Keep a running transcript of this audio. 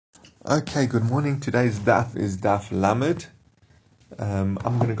Okay, good morning. Today's daf is daf lamed. I'm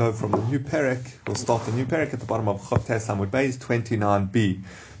going to go from the new perek. We'll start the new perek at the bottom of Chof Tes Samud Beis 29b.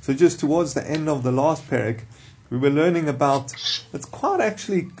 So just towards the end of the last perek, we were learning about, it's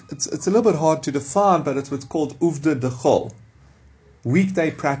a little bit hard to define, but it's what's called Uvda Dechol, weekday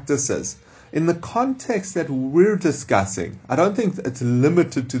practices. In the context that we're discussing, I don't think it's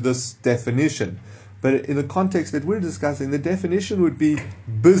limited to this definition, but in the context that we're discussing, the definition would be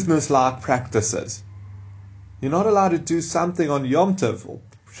business-like practices. You're not allowed to do something on Yom Tov or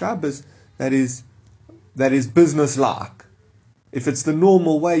Shabbos that is business-like. If it's the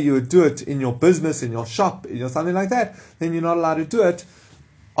normal way you would do it in your business, in your shop, in your something like that, then you're not allowed to do it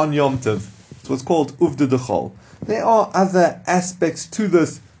on Yom Tov. It's what's called Uvda Dechol. There are other aspects to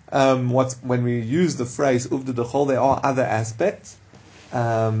this. When we use the phrase Uvda Dechol, there are other aspects.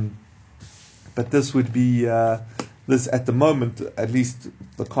 But this would be, this at the moment, at least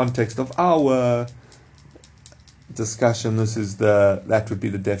the context of our discussion, that would be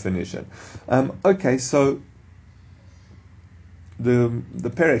the definition. Okay, so the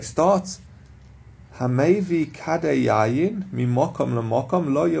perek starts, Hamevi kade yayin mimokom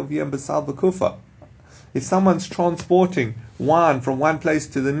lemokom lo yoviem besal b'kufa. If someone's transporting wine from one place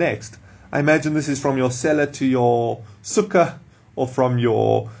to the next, I imagine this is from your cellar to your sukkah, or from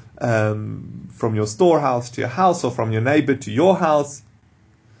your storehouse to your house, or from your neighbor to your house.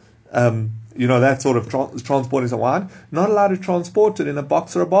 That sort of transporting some wine. Not allowed to transport it in a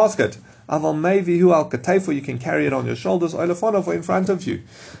box or a basket. Aval mevihu al katefo, you can carry it on your shoulders, or lefonov, or in front of you.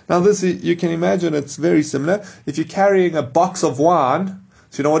 Now this, you can imagine, it's very similar. If you're carrying a box of wine,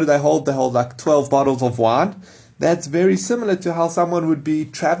 so what do they hold? They hold like 12 bottles of wine. That's very similar to how someone would be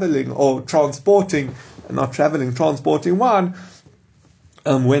traveling or transporting wine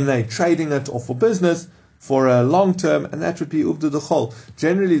when they're trading it or for business for a long term, and that would be Uvda Dechol.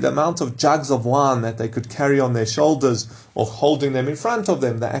 Generally, the amount of jugs of wine that they could carry on their shoulders or holding them in front of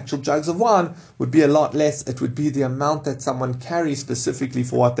them, the actual jugs of wine, would be a lot less. It would be the amount that someone carries specifically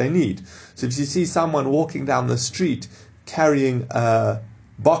for what they need. So if you see someone walking down the street carrying a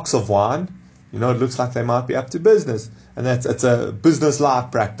box of wine, it looks like they might be up to business. And it's a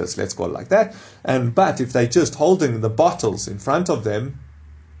business-like practice, let's call it like that. But if they're just holding the bottles in front of them,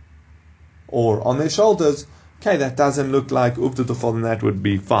 or on their shoulders, okay, that doesn't look like Uvda Dechol, and that would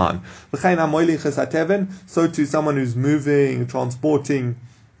be fine. So to someone who's moving, transporting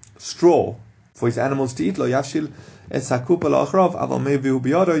straw for his animals to eat, you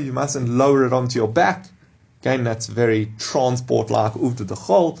mustn't lower it onto your back. Again, that's very transport-like Uvda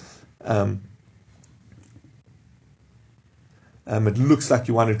Dechol. It looks like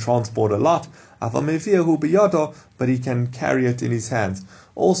you want to transport a lot, but he can carry it in his hands.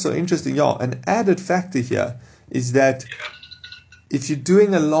 Also interesting, an added factor here is that if you're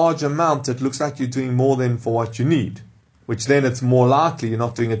doing a large amount, it looks like you're doing more than for what you need, which then it's more likely you're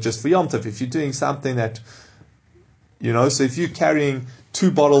not doing it just for Yom Tov. If you're doing something that, so if you're carrying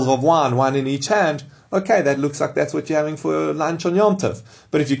 2 bottles of wine, one in each hand, okay, that looks like that's what you're having for lunch on Yom Tov.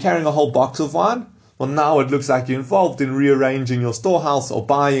 But if you're carrying a whole box of wine, well, now it looks like you're involved in rearranging your storehouse or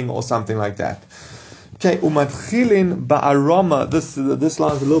buying or something like that. Okay, umatchilin ba'aroma. This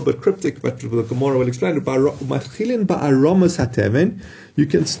line's a little bit cryptic, but the Gemara will explain it. Umatchilin ba'aromas hateven. You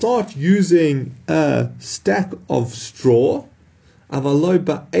can start using a stack of straw. Avaloi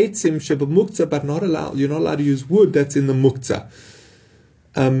ba'etzim shebamuktzah, but you're not allowed to use wood that's in the muktzah.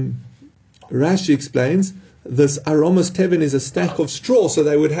 Rashi explains this aromas teven is a stack of straw, so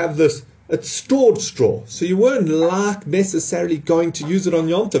they would have this. It's stored straw, so you weren't necessarily going to use it on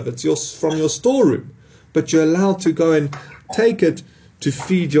Yom Tov. It's from your storeroom, but you're allowed to go and take it to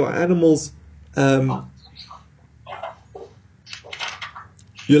feed your animals. You're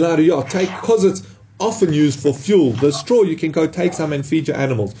allowed to take, because it's often used for fuel. The straw, you can go take some and feed your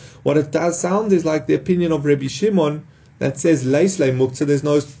animals. What it does sound is like the opinion of Rabbi Shimon that says leislei muktzah. There's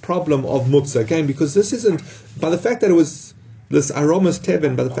no problem of muktzah again, because this isn't, by the fact that it was this aromas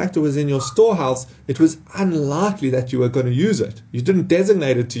teven, by the fact it was in your storehouse, it was unlikely that you were going to use it. You didn't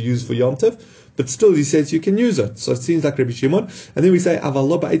designate it to use for Yom Tov, but still he says you can use it. So it seems like Rabbi Shimon. And then we say aval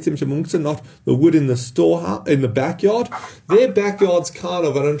ba'etzim shemuktzah, not the wood in the storehouse, in the backyard. Their backyard's kind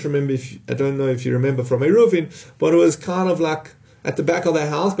of, I don't know if you remember from Eruvin, but it was kind of like at the back of their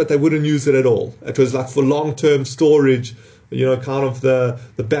house, but they wouldn't use it at all. It was like for long-term storage, kind of the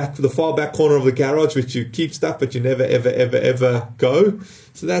far back corner of the garage, which you keep stuff, but you never, ever, ever, ever go.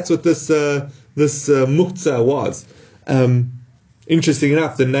 So that's what this muktzah was. Interesting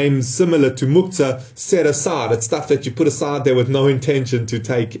enough, the name's similar to muktzah, set aside. It's stuff that you put aside there with no intention to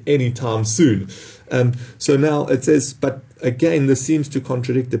take anytime soon. So now it says, but again, this seems to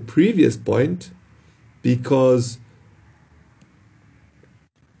contradict the previous point, because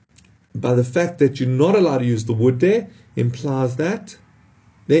by the fact that you're not allowed to use the wood there implies that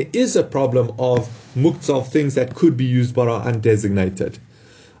there is a problem of muktzah, of things that could be used but are undesignated.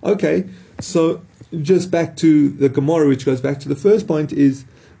 Okay, so just back to the Gemara, which goes back to the first point, is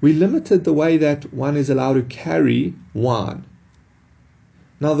we limited the way that one is allowed to carry wine.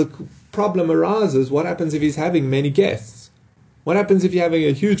 Now the problem arises, what happens if he's having many guests? What happens if you're having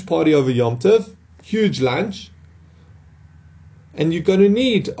a huge party over Yom Tov, huge lunch, and you're going to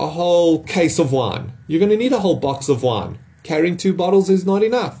need a whole case of wine. You're going to need a whole box of wine. Carrying 2 bottles is not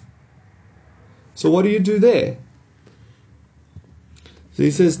enough. So what do you do there? So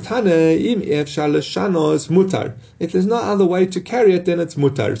he says, Tana im efshalashano is mutar. If there's no other way to carry it, then it's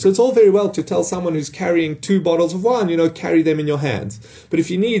mutar. So it's all very well to tell someone who's carrying 2 bottles of wine, carry them in your hands. But if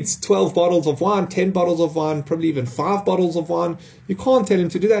he needs 12 bottles of wine, 10 bottles of wine, probably even 5 bottles of wine, you can't tell him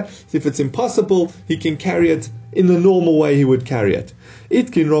to do that. If it's impossible, he can carry it in the normal way he would carry it.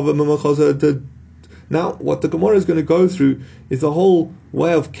 Now, what the Gemara is going to go through is the whole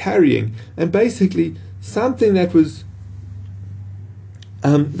way of carrying, and basically something that was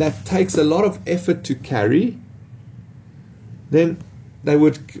that takes a lot of effort to carry. Then they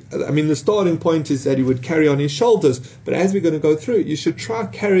would, the starting point is that he would carry on his shoulders, but as we're going to go through, you should try to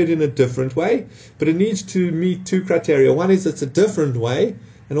carry it in a different way, but it needs to meet 2 criteria. One is it's a different way,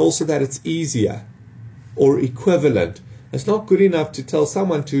 and also that it's easier or equivalent. It's not good enough to tell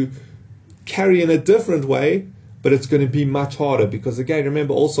someone to carry in a different way, but it's going to be much harder, because again,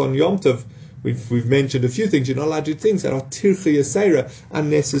 remember also on Yom Tov, we've mentioned a few things. You're not allowed to do things that are tircha yaseira,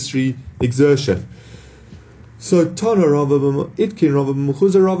 unnecessary exertion. So Tana Rava Itkin Rava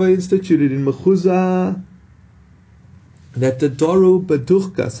muktzah, Rava instituted in muktzah that the doru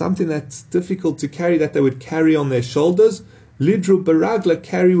beduchka, something that's difficult to carry, that they would carry on their shoulders, lidru baragla,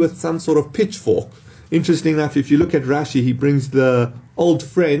 carry with some sort of pitchfork. Interesting enough, if you look at Rashi, he brings the Old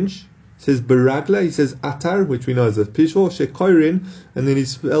French, says baragla, he says atar, which we know as a pitchfork, shekoirin, and then he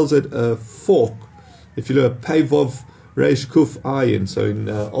spells it a fork. If you look at pevov reish kuf ayin, so in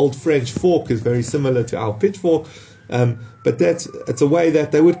Old French, fork is very similar to our pitchfork, but it's a way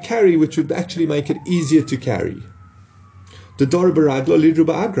that they would carry, which would actually make it easier to carry. The dor baragla lidru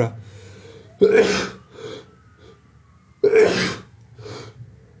ba'agra.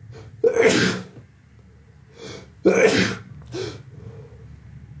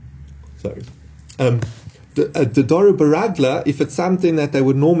 Sorry. The doru baragla, if it's something that they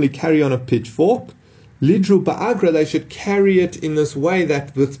would normally carry on a pitchfork, lidru ba'agra, they should carry it in this way,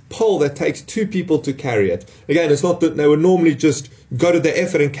 that with pole that takes 2 people to carry it. Again, it's not that they would normally just go to the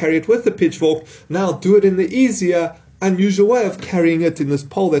effort and carry it with the pitchfork. Now do it in the easier, unusual way of carrying it in this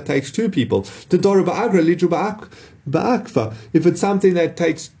pole that takes 2 people. The doru ba'agra, lidru ba'akfa, if it's something that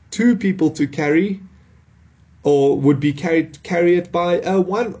takes 2 people to carry, or would be carry it by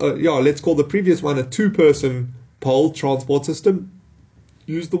let's call the previous one a 2-person pole transport system.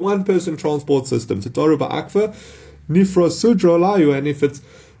 Use the 1-person transport system. So Doruba Akfa, Nifra Sudra Layu, and if it's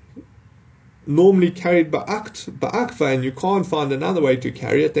normally carried by Akfa and you can't find another way to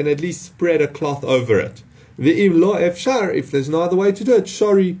carry it, then at least spread a cloth over it. Ve'im lo efshar, if there's no other way to do it,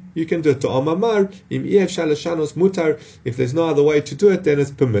 shori, you can do it. To amamar, im efshar l'shanos mutar, if there's no other way to do it, then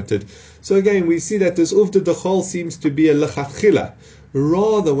it's permitted. So again, we see that this uvda dechol seems to be a lechatchila.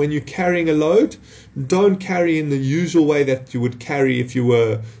 Rather, when you're carrying a load, don't carry in the usual way that you would carry if you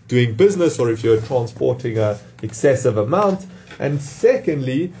were doing business or if you were transporting a excessive amount. And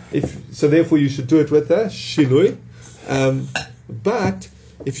secondly, therefore you should do it with a shinui. But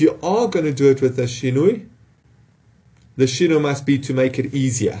if you are going to do it with a shinui, the shinui must be to make it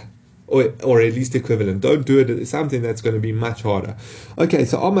easier, or at least equivalent. Don't do it something that's going to be much harder. Okay,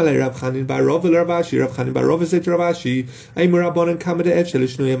 so Amalei Rav Chanin bar Rav Ravashi, Rav Chanin bar Rav said to Ravashi, Eimu Rabbanan Kameh Efshel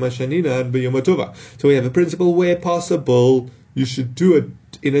Shnui Mashanina and B'Yom Tova. So we have a principle where possible, you should do it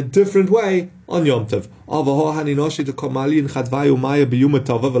in a different way on Yom Tov. Oh,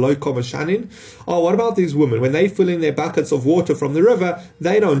 what about these women? When they fill in their buckets of water from the river,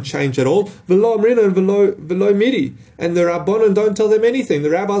 they don't change at all. And the Rabbanon don't tell them anything. The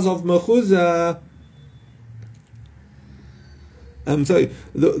rabbis of muktzah,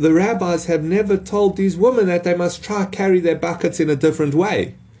 the rabbis have never told these women that they must try to carry their buckets in a different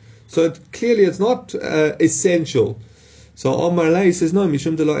way. So clearly it's not essential. So Omar Lei says, no,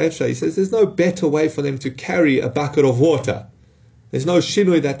 Mishum de lo efsha. He says, there's no better way for them to carry a bucket of water. There's no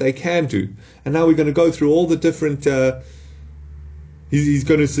shinui that they can do. And now we're going to go through all the different he's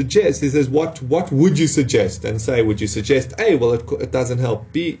going to suggest. He says, what would you suggest? And say, would you suggest A? Well, it doesn't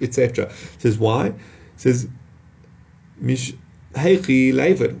help. B, etc. Says why? Says Mish.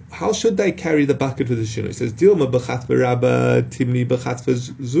 How should they carry the bucket with the shinui? It says, Dilma b'chat v'rabba, timni b'chat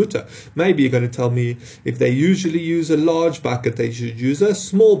v'zuta. Maybe you're going to tell me if they usually use a large bucket, they should use a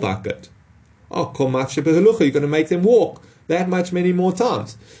small bucket. Oh, you're going to make them walk that much many more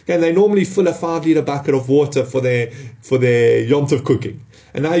times. Okay, and they normally fill a 5-liter bucket of water for their Yom Tov cooking.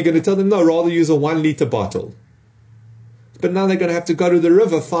 And now you're going to tell them, no, rather use a 1-liter bottle. But now they're going to have to go to the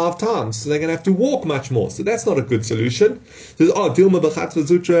river 5 times, so they're going to have to walk much more. So that's not a good solution. Says, Dilma b'chat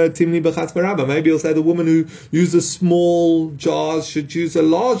v'zutra, timni b'chat v'rabba. Maybe he'll say the woman who uses small jars should use a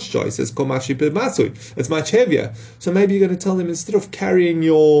large jar. He says, komashi b'masui. It's much heavier. So maybe you're going to tell them, instead of carrying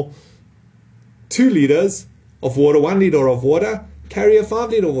your 2 liters of water, 1 liter of water, carry a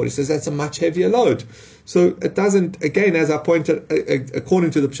 5-liter of water. He says that's a much heavier load. So it doesn't, again, as I pointed, according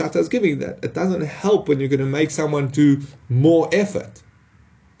to the pshat I was giving, that it doesn't help when you're going to make someone do more effort.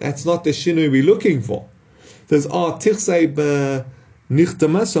 That's not the shinui we're looking for. There's tichsei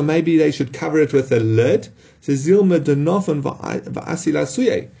b'nichtama, so maybe they should cover it with a lid. Says zilma denofen v'asila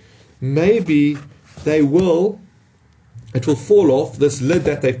suye. Maybe it will fall off, this lid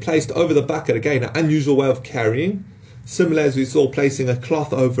that they've placed over the bucket. Again, an unusual way of carrying. Similar as we saw placing a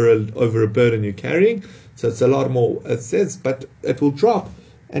cloth over a burden you're carrying. So it's a lot more, it says, but it will drop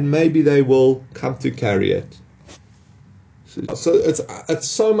and maybe they will come to carry it. So it's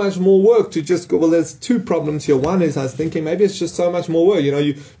so much more work to just go, well, there's 2 problems here. One is I was thinking maybe it's just so much more work.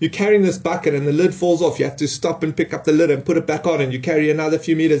 You're carrying this bucket and the lid falls off. You have to stop and pick up the lid and put it back on, and you carry another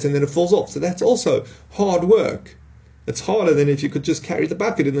few meters and then it falls off. So that's also hard work. It's harder than if you could just carry the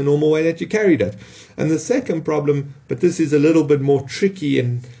bucket in the normal way that you carried it. And the second problem, but this is a little bit more tricky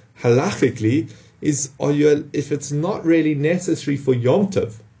and halachically, is if it's not really necessary for Yom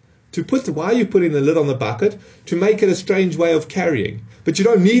Tov, why are you putting the lid on the bucket? To make it a strange way of carrying. But you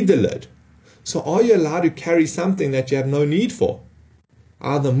don't need the lid. So are you allowed to carry something that you have no need for?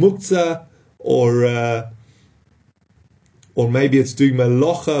 Either muktzah or maybe it's doing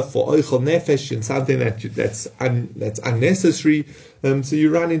melacha for oichel nefesh and something that's unnecessary. So you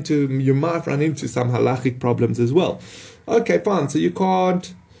might run into some halachic problems as well. Okay, fine. So you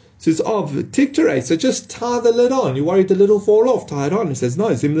can't. Says tiktere. So just tie the lid on. You're worried the lid will fall off. Tie it on. He says no.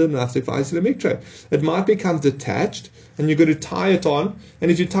 It might become detached, and you're going to tie it on.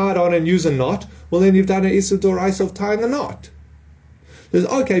 And if you tie it on and use a knot, well then you've done an issur d'oraisa of tying a knot. He says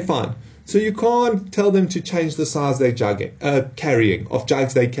okay, fine. So you can't tell them to change the size they're carrying, of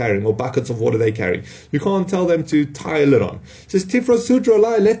jugs they're carrying, or buckets of water they're carrying. You can't tell them to tie a lid on. It says tifra sutra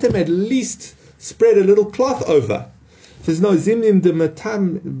lai, let them at least spread a little cloth over. It says no, zimnim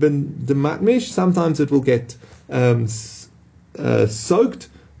dematmish, sometimes it will get soaked,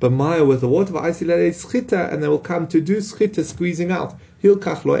 but maya with the water, and they will come to do schita, squeezing out.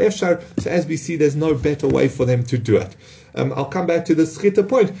 So as we see, there's no better way for them to do it. I'll come back to the schita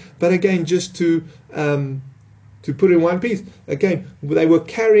point, but again, just to put in one piece, again, they were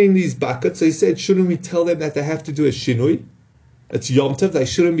carrying these buckets, so he said, shouldn't we tell them that they have to do a shinui? It's Yom Tov, they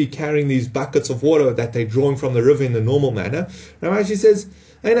shouldn't be carrying these buckets of water that they're drawing from the river in the normal manner. Now Rashi says,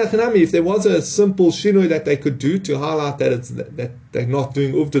 if there was a simple shinui that they could do to highlight that they're not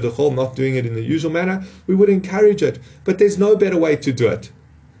doing uvda dechol, not doing it in the usual manner, we would encourage it. But there's no better way to do it.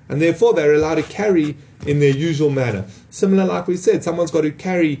 And therefore they're allowed to carry in their usual manner. Similar, like we said, someone's got to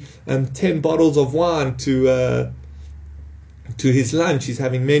carry 10 bottles of wine to his lunch. He's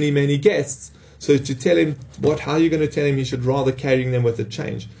having many, many guests. So to tell him, how are you going to tell him he should rather carrying them with a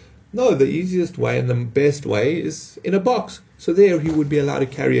change? No, the easiest way and the best way is in a box. So there he would be allowed to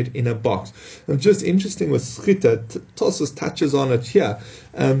carry it in a box. And just interesting with schita, Tosfos touches on it here.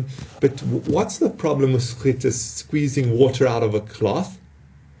 But what's the problem with schita, squeezing water out of a cloth?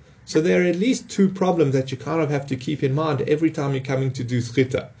 So there are at least 2 problems that you kind of have to keep in mind every time you're coming to do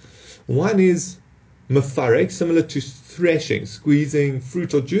schita. One is mefarek, similar to threshing, squeezing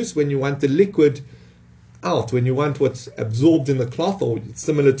fruit or juice when you want the liquid out, when you want what's absorbed in the cloth, or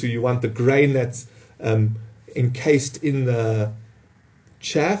similar to you want the grain that's encased in the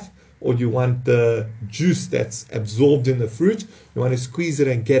chaff, or you want the juice that's absorbed in the fruit, you want to squeeze it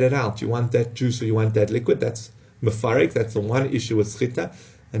and get it out. You want that juice or you want that liquid. That's mefarek. That's the one issue with schita.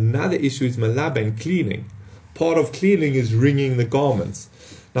 Another issue is malaba, cleaning. Part of cleaning is wringing the garments.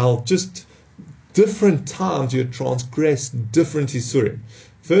 Now, just different times you transgress different isurim.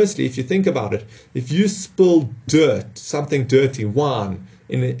 Firstly, if you think about it, if you spill dirt, something dirty, wine,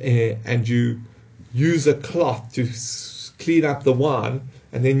 and you use a cloth to clean up the wine,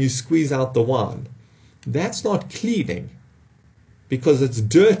 and then you squeeze out the wine, that's not cleaning. because it's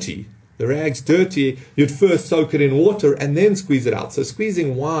dirty. The rag's dirty, you'd first soak it in water and then squeeze it out. So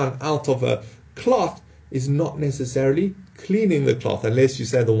squeezing wine out of a cloth is not necessarily cleaning the cloth, unless you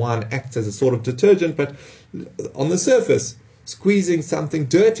say the wine acts as a sort of detergent. But on the surface, squeezing something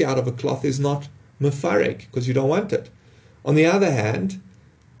dirty out of a cloth is not mefarek, because you don't want it. On the other hand,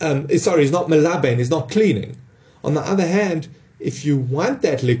 it's not melaben, it's not cleaning. On the other hand, if you want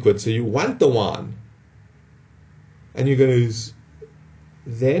that liquid, so you want the wine, and you're going to use,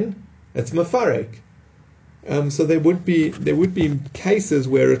 then it's mefarek. So there would be cases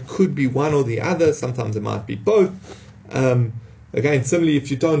where it could be one or the other. Sometimes it might be both. Again, similarly, if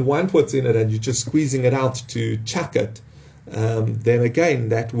you don't want what's in it and you're just squeezing it out to chuck it, then again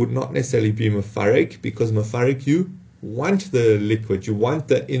that would not necessarily be mefarek, because mefarek, you want the liquid, you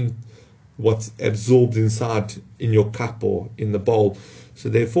want what's absorbed inside in your cup or in the bowl. So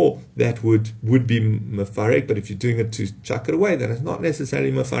therefore, that would be mefarek. But if you're doing it to chuck it away, then it's not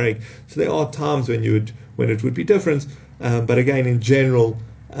necessarily mefarek. So there are times when it would be different. But again, in general,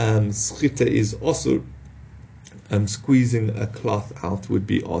 schita is also squeezing a cloth out would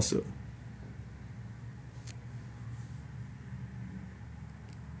be also.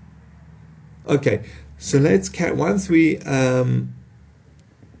 Okay, so once we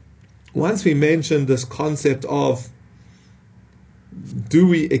mentioned this concept of, do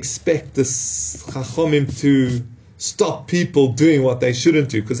we expect the Chachomim to stop people doing what they shouldn't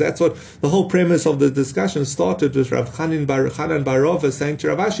do? Because that's what the whole premise of the discussion started with Rav Chanan bar Rava saying to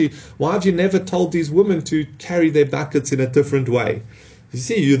Rav Ashi, why have you never told these women to carry their buckets in a different way? You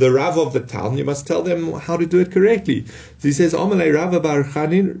see, you're the Rav of the town, you must tell them how to do it correctly. So he says, Amalei Rava bar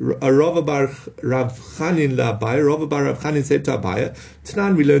Chanin, Rava bar Rav Chanin labai, Rava bar Rav Chanin said to Abaya,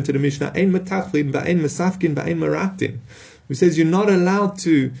 Tanan, we learned in the Mishnah, Ein metachvin, ba'ein mesafkin, ba'ein meraktin. Who says you're not allowed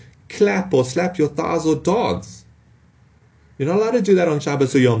to clap or slap your thighs or dance. You're not allowed to do that on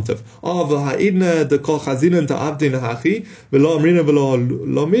Shabbos or Yom Tov.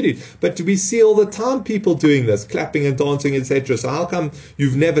 But we see all the time people doing this, clapping and dancing, etc. So how come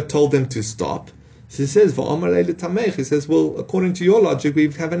you've never told them to stop? So he says, he says, well, according to your logic,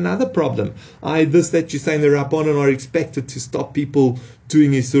 we have another problem. This that you're saying the Rabbanon are expected to stop people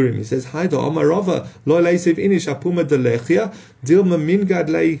doing Isurim. He says, Haida, Amarava, lo leisev inish apuma delechia, dilma mingad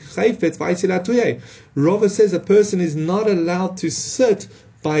lei chayfetz vaisilatuyeh. Rava says a person is not allowed to sit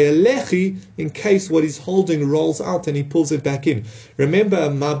by a lechi in case what he's holding rolls out and he pulls it back in. Remember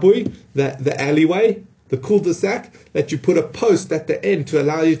mabui, the alleyway, the cul-de-sac, that you put a post at the end to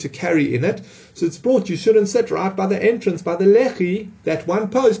allow you to carry in it. So it's brought, you shouldn't sit right by the entrance, by the lechi, that one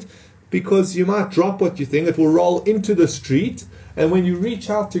post, because you might drop what you think, it will roll into the street, and when you reach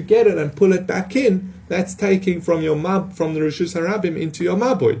out to get it and pull it back in, that's taking from your from the Rishus Harabim into your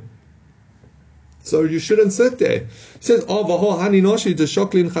mabui. So you shouldn't sit there. It says,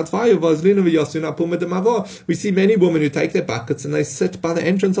 we see many women who take their buckets and they sit by the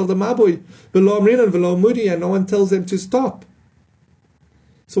entrance of the mabui, and no one tells them to stop.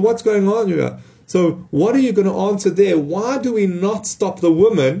 So what's going on here? So what are you going to answer there? Why do we not stop the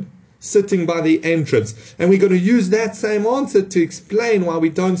woman sitting by the entrance? And we're going to use that same answer to explain why we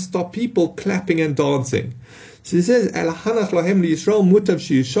don't stop people clapping and dancing. So he says,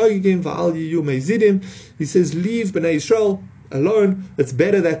 muktzah shogegin va'al yiyu mezidim. He says, leave Bnei Yisrael alone. It's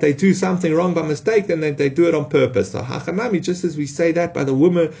better that they do something wrong by mistake than that they do it on purpose. So hachanami, just as we say that by the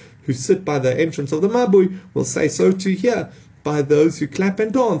women who sit by the entrance of the mabui, we'll say so too here by those who clap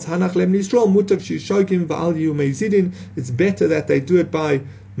and dance. Muktzah shogegin va'al yiyu mezidim. It's better that they do it by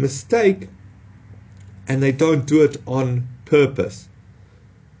mistake and they don't do it on purpose.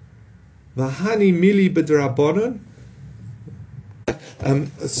 Vahani mili b'drabanan.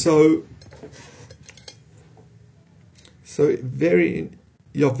 So very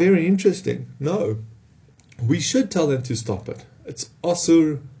interesting. No, we should tell them to stop it. It's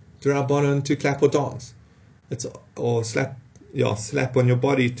asur drabanan to clap or dance. Or slap on your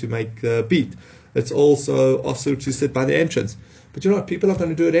body to make a beat. It's also asur to sit by the entrance. But you know what? People are going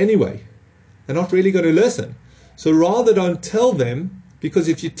to do it anyway. They're not really going to listen. So rather don't tell them. Because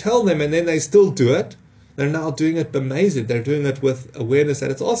if you tell them and then they still do it, they're now doing it b'mezid. They're doing it with awareness that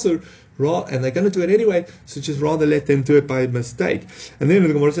it's also raw, and they're going to do it anyway. So just rather let them do it by mistake. And then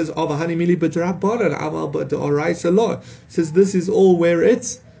the Gemara says, "Avahani mili b'drabanan, aval b'doraisa lo." Says this is all where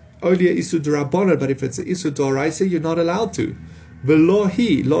it's only a isu d'rabanan, but if it's a isu d'oraisa, you're not allowed to. V'lo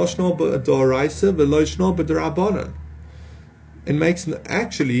hi lo shno b'doraisa, v'lo shno b'drabanan. It makes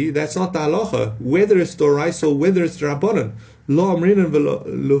actually that's not the halacha. Whether it's d'oraisa or whether it's d'rabanan. Don't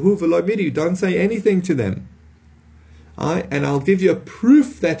say anything to them. And I'll give you a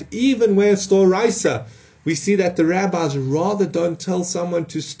proof that even where it's d'oraisa, we see that the rabbis rather don't tell someone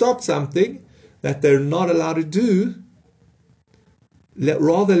to stop something that they're not allowed to do,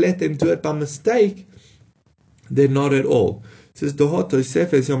 rather let them do it by mistake than not at all. It says, this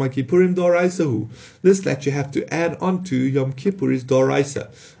that you have to add on to Yom Kippur is Doraisa.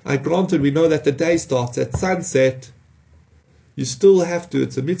 Granted, we know that the day starts at sunset. You still have to,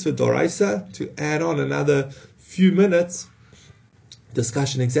 it's a mitzvah Doraisa, to add on another few minutes,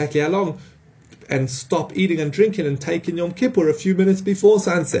 discussion exactly how long, and stop eating and drinking and take in Yom Kippur a few minutes before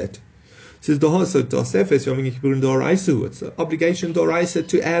sunset. It says, it's an obligation Doraisa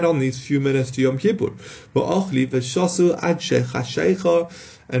to add on these few minutes to Yom Kippur.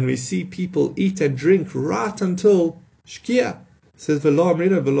 And we see people eat and drink right until Shkia. It says, and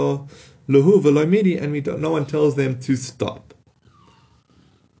no one tells them to stop.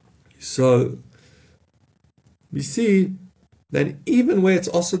 So we see that even where it's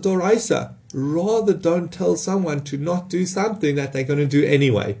also Doraisa, rather don't tell someone to not do something that they're going to do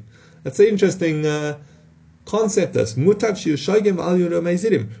anyway. That's an interesting concept, this. Muktzah shogegin al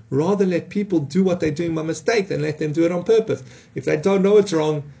yuro. Rather let people do what they're doing by mistake than let them do it on purpose. If they don't know it's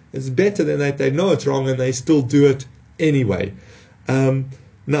wrong, it's better than that they know it's wrong and they still do it anyway.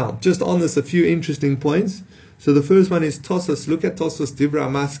 Now, just on this, a few interesting points. So the first one is Tosos. Look at Tosos Divra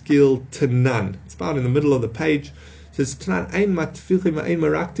Maskil Tanan. It's about in the middle of the page. It says Tanan ein matfichim ein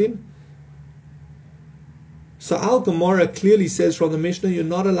maraktin. So Al Gemara clearly says from the Mishnah, you're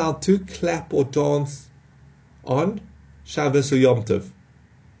not allowed to clap or dance on Shabbos or Yom Tov.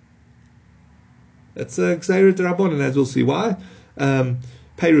 That's a Gzeira D'Rabbanan, as we'll see why. Perush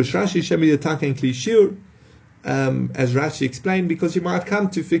Rashi Shemi Yataken Kli Shir, as Rashi explained, because you might come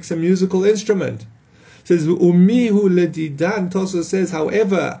to fix a musical instrument. It says Umihu Ledidan. Tosso says,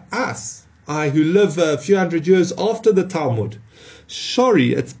 however, I who live a few hundred years after the Talmud,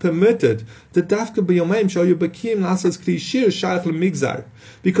 Shori, it's permitted. The dafka b'yomayim shoyu bakim lasas klishir shaykh l'migzar,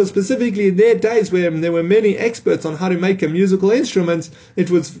 because specifically in their days where there were many experts on how to make a musical instrument, it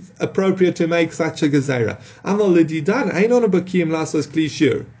was appropriate to make such a gezeira. Amal l'didan ain't on a bakim lasas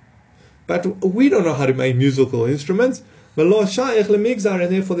klishir, but we don't know how to make musical instruments. V'lo shaykh l'migzar,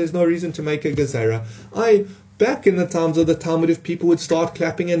 and therefore there's no reason to make a gezeira. Back in the times of the Talmud, if people would start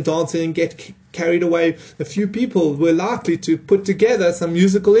clapping and dancing and get carried away, a few people were likely to put together some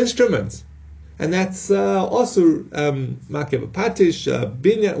musical instruments. And that's also Makev Patish,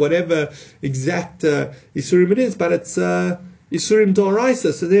 Binya, whatever exact Isurim it is, but it's Isurim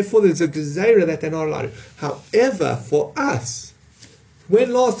Doraisa, so therefore there's a Gezeira that they're not allowed to. However, for us,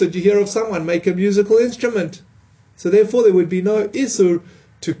 when last did you hear of someone make a musical instrument? So therefore there would be no Isur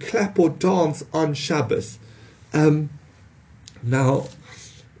to clap or dance on Shabbos. Now,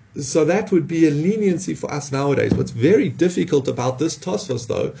 so that would be a leniency for us nowadays. What's very difficult about this Tosfos,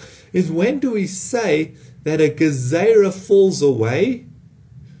 though, is when do we say that a Gezeira falls away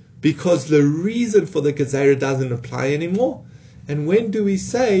because the reason for the Gezeira doesn't apply anymore? And when do we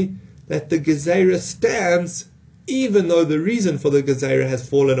say that the Gezeira stands even though the reason for the Gezeira has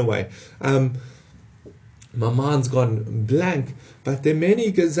fallen away? My mind's gone blank, but there are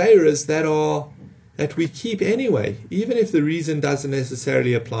many Gezeiras that we keep anyway, even if the reason doesn't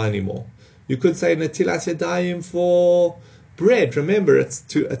necessarily apply anymore. You could say Netilas Yadayim for bread. Remember, it's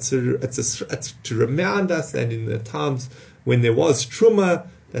to remind us that in the times when there was Truma,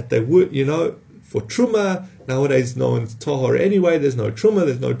 that they would, for Truma, nowadays no one's Tahor anyway, there's no Truma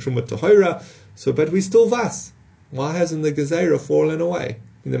Tahora, but we still Vas. Why hasn't the Gezeira fallen away?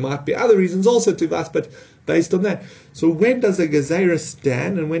 And there might be other reasons also to Vas, but based on that. So when does a Gezeira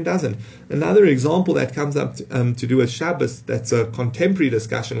stand and when doesn't? Another example that comes up to do with Shabbos, that's a contemporary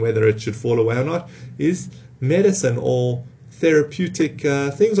discussion whether it should fall away or not, is medicine or therapeutic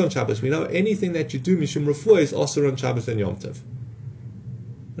things on Shabbos. We know anything that you do, Mishum Refuah, is also on Shabbos and Yom Tov.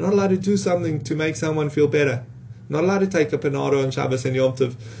 You're not allowed to do something to make someone feel better. You're not allowed to take a panado on Shabbos and Yom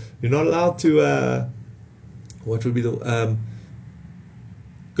Tov. You're not allowed to,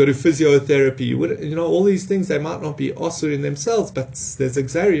 go to physiotherapy. All these things, they might not be osur in themselves, but there's a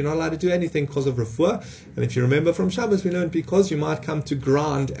gzeira. You're not allowed to do anything because of refuah. And if you remember from Shabbos, we learned because you might come to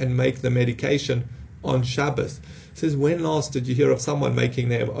grind and make the medication on Shabbos. It says, when last did you hear of someone making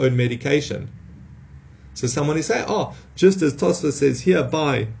their own medication? So someone is saying, just as Tosfos says here,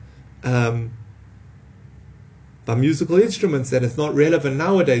 by musical instruments, that it's not relevant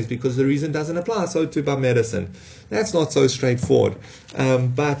nowadays because the reason doesn't apply, so too by medicine. That's not so straightforward.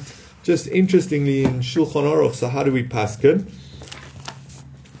 But just interestingly in Shulchan Aruch, so how do we paskin?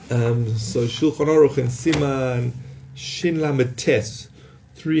 So Shulchan Aruch in Siman Shin Lamed Tes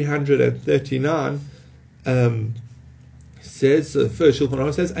 339 says, first Shulchan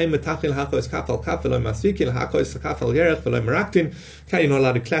Aruch says, Ein metachil hakos kaf al kaf v'lo masvikin hakos kaf al yerech v'lo meraktin. Okay, you're not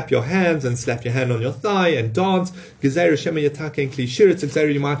allowed to clap your hands and slap your hand on your thigh and dance. Gezeira shema yataken kli shir. It's a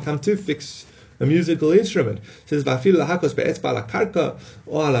gezeira you might come to fix a musical instrument. It says, V'afil hakos be'etzba la karka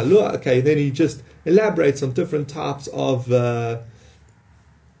or ala lua. Okay, then he just elaborates on different types of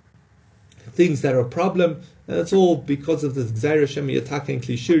things that are a problem. And it's all because of the gezeira shema yataken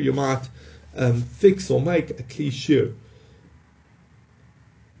kli shir. You might fix or make a kli shir.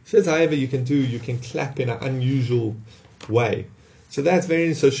 Says, however, you can clap in an unusual way. So that's very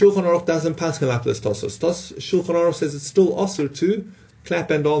interesting. So Shulchan Aruch doesn't paskin like this Tosos. Shulchan Aruch says it's still also to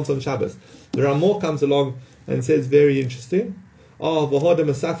clap and dance on Shabbos. The Ramah comes along and says, very interesting. Says,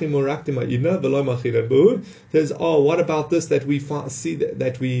 what about this that we see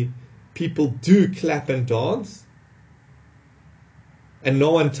that people do clap and dance, and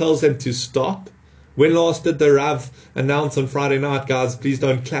no one tells them to stop? When last did the Rav announce on Friday night, guys, please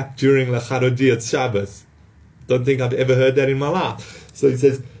don't clap during L'Charodi, it's Shabbos? Don't think I've ever heard that in my life. So he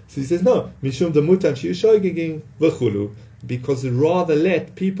says no, Mishum the muktzah shogegin v'chulu, because rather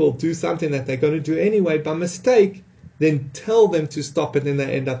let people do something that they're going to do anyway by mistake, then tell them to stop it, and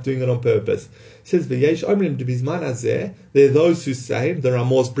they end up doing it on purpose. He says, V'yesh omrim debizman hazeh, there are those who say, the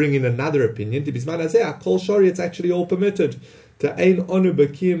Ramos bring in another opinion, debizman hazeh, kol shori, it's actually all permitted. Because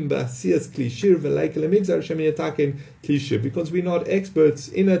we're not experts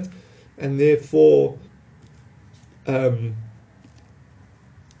in it, and therefore it's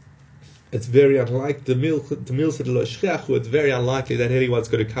very unlikely it's very unlikely that anyone's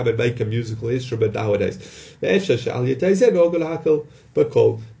going to come and make a musical instrument nowadays. Maybe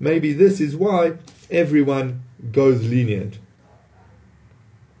this is why everyone goes lenient.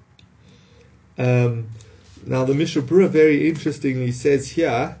 Now the Mishnah Berurah very interestingly says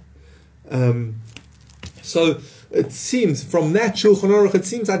here, so it seems from that Shulchan Aruch, it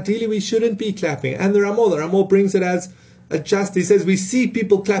seems ideally we shouldn't be clapping. And the Ramah brings it as a just. He says we see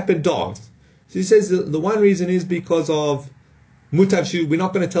people clap and dance. So he says the one reason is because of mutav. We're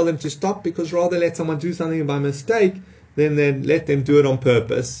not going to tell them to stop, because rather let someone do something by mistake, then let them do it on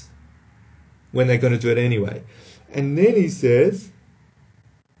purpose when they're going to do it anyway. And then he says,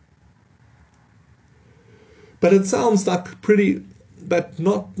 but it sounds like pretty, but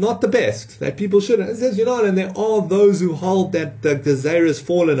not the best, that people shouldn't. It says, and there are those who hold that the gezeira has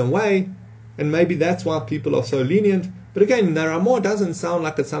fallen away, and maybe that's why people are so lenient. But again, the Ramah doesn't sound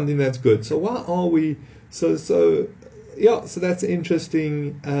like it's something that's good. So why are we so that's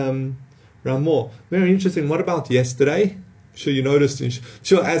interesting. Ramah, very interesting. What about yesterday? I'm sure you noticed.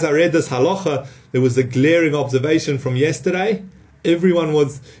 As I read this halacha, there was a glaring observation from yesterday.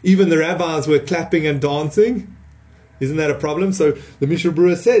 Even the rabbis were clapping and dancing. Isn't that a problem? So the Mishnah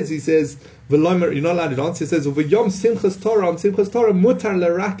Berurah says, you're not allowed to dance. He says, "V'yom simchas Torah, on simchas Torah, mutar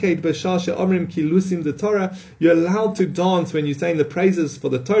l'raked b'shah she'omrim kilusim the Torah." You're allowed to dance when you're saying the praises for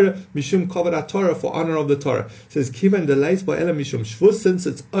the Torah, mishum kavod Torah, for honor of the Torah. It says, "Kivan deleis ba'ela mishum shvus," since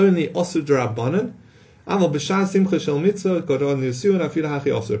it's only osur d'rabbanan. But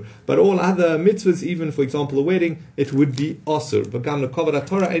all other mitzvahs, even for example a wedding, it would be osur.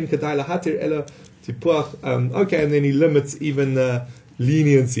 Okay, and then he limits even the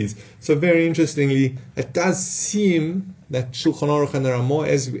leniencies. So very interestingly, it does seem that Shulchan Aruch and the Ramah,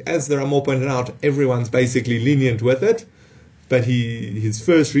 as the Ramah pointed out, everyone's basically lenient with it. But his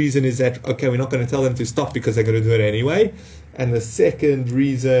first reason is that, okay, we're not going to tell them to stop because they're going to do it anyway. And the second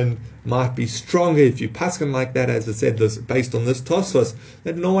reason might be stronger if you paskin like that, as I said, based on this Tosfos,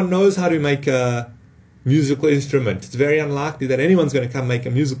 that no one knows how to make a musical instrument. It's very unlikely that anyone's going to come make a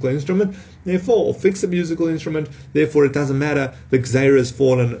musical instrument, or fix a musical instrument. Therefore, it doesn't matter. The gezeira has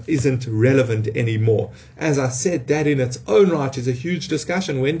fallen, isn't relevant anymore. As I said, that in its own right is a huge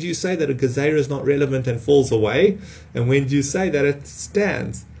discussion. When do you say that a gezeira is not relevant and falls away? And when do you say that it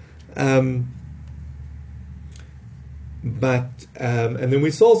stands? And then we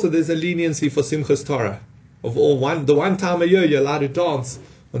saw also there's a leniency for Simchas Torah. The one time a year you're allowed to dance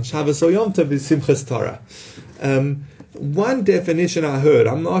on Shabbos or Yom Tov is Simchas Torah. One definition I heard,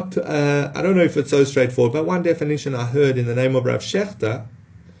 I don't know if it's so straightforward, but one definition I heard in the name of Rav Shechter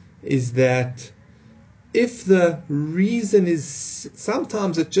is that if the reason is,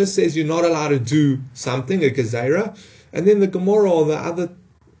 sometimes it just says you're not allowed to do something, a gezeira, and then the Gemara or the other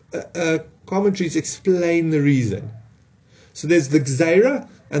commentaries explain the reason. So there's the gezeira,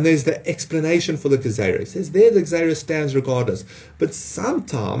 and there's the explanation for the gezeira. It says there the gezeira stands regardless. But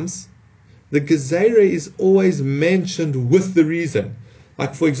sometimes the gezeira is always mentioned with the reason.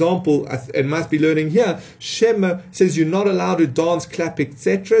 Like for example, it must be learning here, Shema says you're not allowed to dance, clap,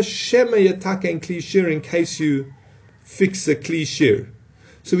 etc. Shema yataka and klishir, in case you fix the kli shir.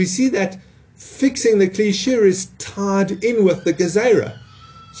 So we see that fixing the kli shir is tied in with the gezerah.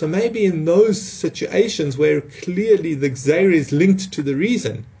 So maybe in those situations where clearly the gezerah is linked to the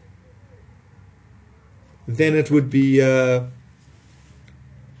reason, then it would be,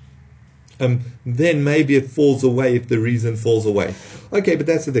 then maybe it falls away if the reason falls away. Okay, but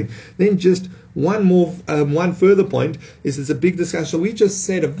that's the thing. Then just one further point is it's a big discussion. So we just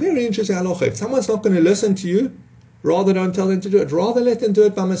said a very interesting halacha. If someone's not going to listen to you, rather don't tell them to do it. Rather let them do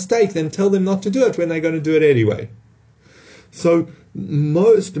it by mistake than tell them not to do it when they're going to do it anyway. So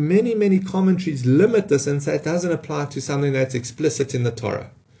many commentaries limit this and say it doesn't apply to something that's explicit in the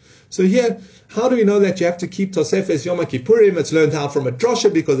Torah. So here, how do we know that you have to keep Tosefes Yom Kippurim? It's learned out from a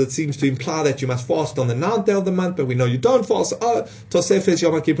drosha because it seems to imply that you must fast on the 9th day of the month, but we know you don't fast. Oh, Tosefes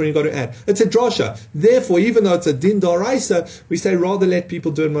Yom Kippurim, you've got to add. It's a drosha. Therefore, even though it's a din d'oraisa, we say rather let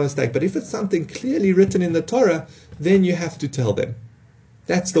people do it by mistake. But if it's something clearly written in the Torah, then you have to tell them.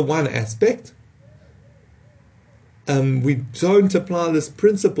 That's the one aspect. We don't apply this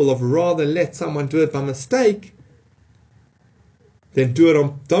principle of rather let someone do it by mistake then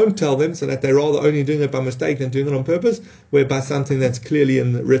don't tell them, so that they're rather only doing it by mistake than doing it on purpose, whereby something that's clearly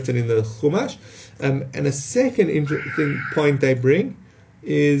written in the Chumash. And a second interesting point they bring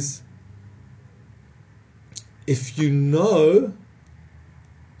is if you know,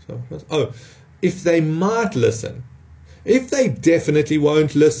 if they might listen. If they definitely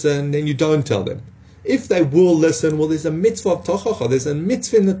won't listen, then you don't tell them. If they will listen, well, there's a mitzvah of tochacha, there's a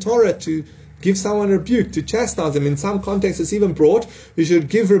mitzvah in the Torah to give someone rebuke, to chastise them. In some contexts, it's even brought, you should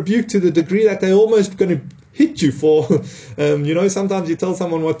give rebuke to the degree that they're almost going to hit you for, sometimes you tell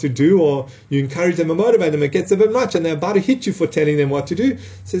someone what to do or you encourage them and motivate them, it gets a bit much and they're about to hit you for telling them what to do. It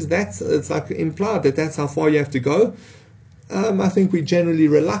says it's like implied that that's how far you have to go. I think we're generally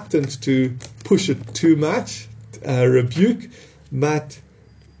reluctant to push it too much, rebuke, but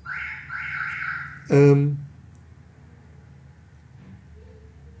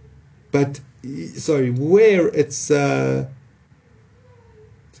where it's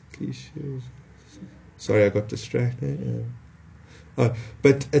sorry, I got distracted.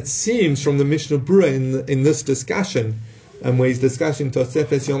 But it seems from the Mishnah Berurah in this discussion, where he's discussing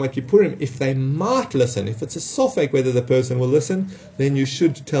Tosefes Yom Kippurim, if they might listen, if it's a sofek whether the person will listen, then you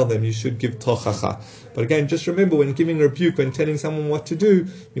should tell them, you should give tochacha. But again, just remember, when giving rebuke, when telling someone what to do,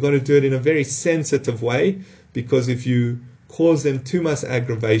 you've got to do it in a very sensitive way, because if you cause them too much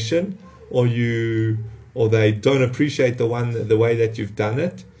aggravation, or they don't appreciate the way that you've done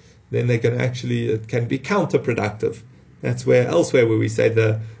it, then it can be counterproductive. That's elsewhere where we say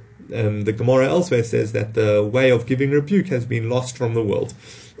the Gemara elsewhere says that the way of giving rebuke has been lost from the world.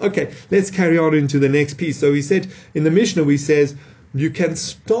 Okay, let's carry on into the next piece. So we said in the Mishnah, we says you can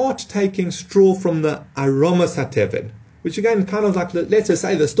start taking straw from the aromas hateven, which again kind of like let's just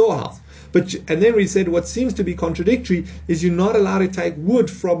say the storehouse. And then we said what seems to be contradictory is you're not allowed to take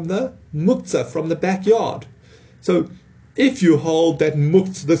wood from the muktzah, from the backyard. So if you hold that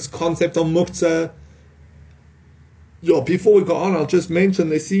this concept of muktzah, before we go on, I'll just mention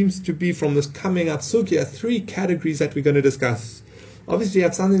there seems to be from this coming up sugya 3 categories that we're going to discuss. Obviously, you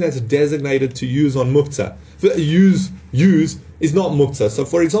have something that's designated to use on muktzah. Use is not muktzah. So,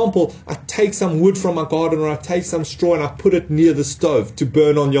 for example, I take some wood from my garden, or I take some straw and I put it near the stove to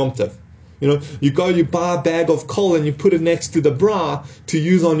burn on Yom Tov. You buy a bag of coal and you put it next to the bra to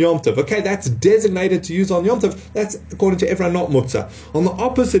use on Yom Tov. Okay, that's designated to use on Yom Tov. That's, according to everyone, not muktzah. On the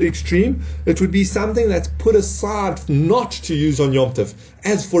opposite extreme, it would be something that's put aside not to use on Yom Tov.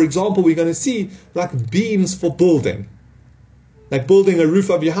 As, for example, we're going to see like beams for building. Like building a roof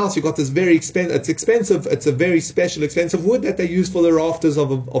of your house, you've got this very expensive, it's a very special, expensive wood that they use for the rafters of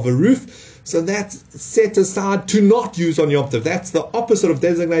a roof. So that's set aside to not use on Yom Tov. That's the opposite of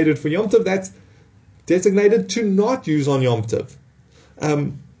designated for Yom Tov. That's designated to not use on Yom Tov.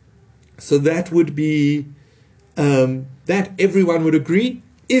 So that would be, that everyone would agree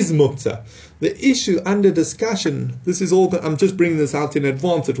is muktzah. The issue under discussion, I'm just bringing this out in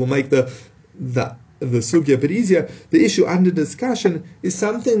advance, it will make the sugya a bit easier. The issue under discussion is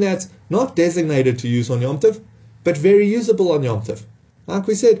something that's not designated to use on Yom Tov, but very usable on Yom Tov. Like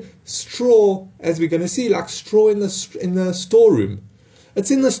we said, straw, as we're going to see, like straw in the storeroom.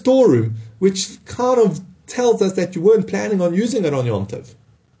 It's in the storeroom, which kind of tells us that you weren't planning on using it on Yom Tov.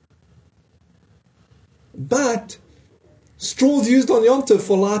 But straw's used on Yom Tov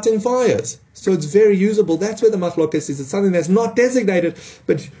for lighting fires, so it's very usable. That's where the machlokas is. It's something that's not designated,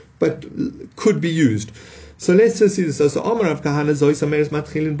 but could be used. So let's just see this. So Amar Rav Kahana Zois Ameres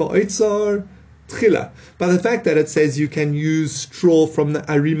Matchilin Ba'otzar tchila. By the fact that it says you can use straw from the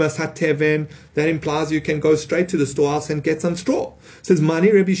arimas hateven, that implies you can go straight to the storehouse and get some straw. It says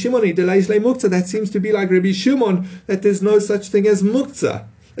mani Rabbi Shimon muktzah. That seems to be like Rabbi Shimon, that there's no such thing as muktzah.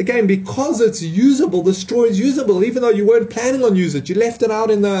 Again, because it's usable, the straw is usable, even though you weren't planning on using it. You left it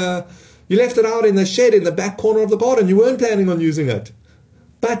out in the shed in the back corner of the garden. You weren't planning on using it.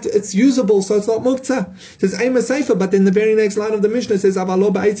 But it's usable, so it's not muktzah. It says Eima Seifa, but then the very next line of the Mishnah says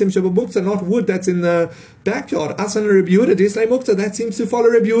Avalo ba'aitzim sheba muktzah, not wood that's in the backyard. Asan Rabbi Yehuda dislay muktzah. That seems to follow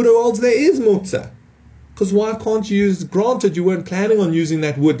Rabbi Yehuda who holds there is muktzah. Because why can't you use? Granted, you weren't planning on using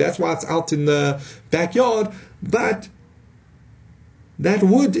that wood. That's why it's out in the backyard. But that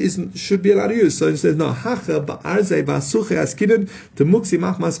wood should be allowed to use. So it says no. Hacha ba'arzei ba'asuche askidin the muksi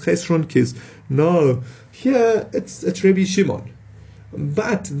machmas chesron kis. No, here it's Rabbi Shimon.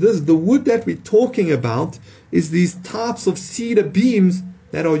 But the wood that we're talking about is these types of cedar beams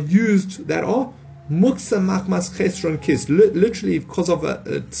that are used, that are muktzah machmas chesron kis. Literally, because of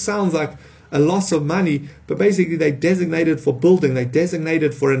it sounds like a loss of money, but basically they designated for building, they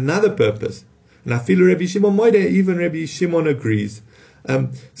designated for another purpose. And I feel Rabbi Shimon Moide, even Rabbi Shimon agrees.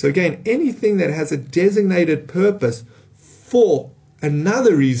 So again, anything that has a designated purpose for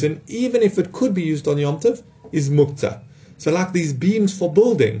another reason, even if it could be used on Yom Tov, is muktzah. So like these beams for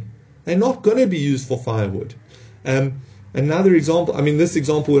building, they're not going to be used for firewood. Another example, this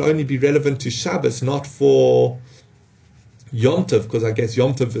example would only be relevant to Shabbos, not for Yom Tov, because I guess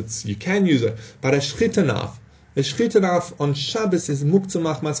Yom Tov, you can use it. But a shchita knife on Shabbos is muktzah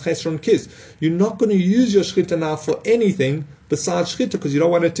machmas chesron kis. You're not going to use your shchita knife for anything besides shchita, because you don't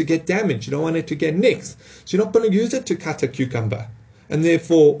want it to get damaged, you don't want it to get nicked. So you're not going to use it to cut a cucumber, and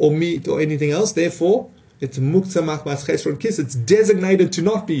therefore, or meat or anything else. Therefore, it's muktzah machmas chesron kis. It's designated to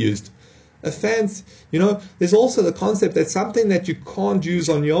not be used. A fancy, there's also the concept that something that you can't use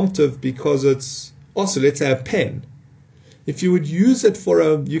on Yom Tov because it's also, let's say, a pen. If you would use it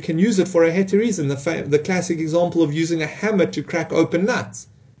you can use it for a heter reason. The classic example of using a hammer to crack open nuts.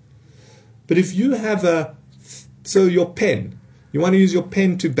 But if you have your pen, you want to use your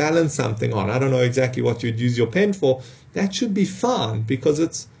pen to balance something on. I don't know exactly what you'd use your pen for. That should be fine because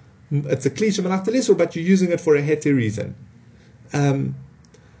it's a cliche malach d'lisur, but you're using it for a heter reason.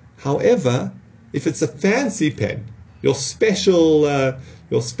 However, if it's a fancy pen, your special,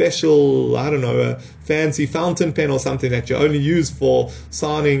 fancy fountain pen or something that you only use for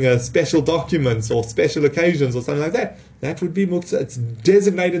signing special documents or special occasions or something like that, that would be muktzah. It's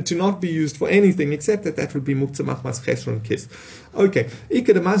designated to not be used for anything except that would be muktzah machmas chesron kis. Okay.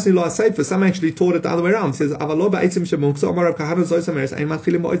 Some actually taught it the other way around. It says,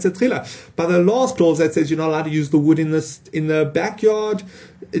 but the last clause that says you're not allowed to use the wood in the backyard,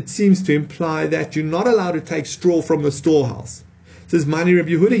 it seems to imply that you're not allowed to take straw from the storehouse. It says, Mani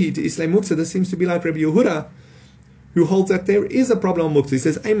Rabbi Yehuda to Islam muktzah. This seems to be like Rabbi Yehuda, who holds that there is a problem on muktzah. He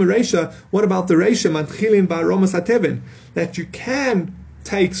says, Reisha, what about the Reisha, Mantchilin ba'aromas hateven, that you can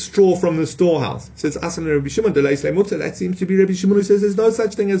take straw from the storehouse? It says, Asan Rabbi Shimon de Islam muktzah. That seems to be Rabbi Shimon, who says there's no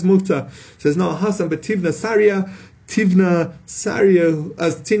such thing as muktzah. It says, no, Hasan but Tivna Saria,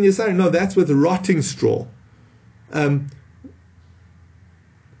 as Tinya Saria. No, that's with rotting straw.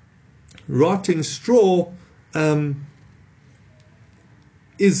 Rotting straw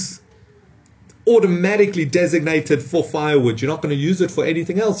is automatically designated for firewood. You're not going to use it for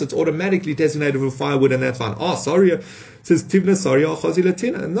anything else. It's automatically designated for firewood, and that's fine. Sorry, it says Tivna Saria Chazi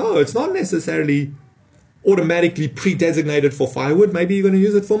Latina. No, it's not necessarily automatically pre-designated for firewood. Maybe you're going to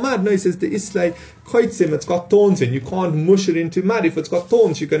use it for mud. No, he says the Islay Koitzim, it's got thorns in. You can't mush it into mud. If it's got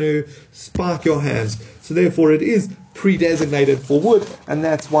thorns, you're going to spark your hands. So therefore it is pre-designated for wood, and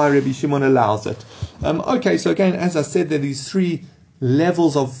that's why Rabbi Shimon allows it. Okay, so again, as I said, there are these three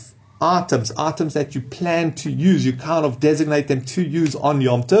levels of items that you plan to use. You kind of designate them to use on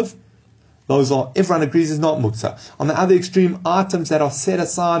Yom Tov. Those are, everyone agrees, is not muktzah. On the other extreme, items that are set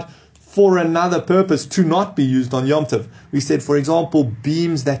aside for another purpose to not be used on Yom Tov. We said, for example,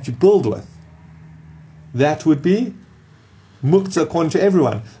 beams that you build with. That would be muktzah according to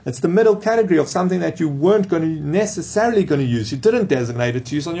everyone. It's the middle category of something that you weren't necessarily going to use. You didn't designate it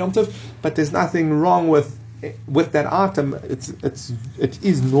to use on Yom Tov, but there's nothing wrong with that item. It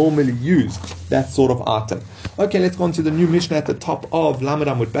is normally used, that sort of item. Okay, let's go on to the new Mishnah at the top of Lamed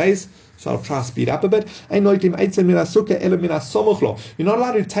Amud Beis. So I'll try to speed up a bit. You're not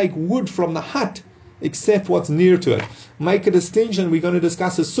allowed to take wood from the hut except what's near to it. Make a distinction. We're going to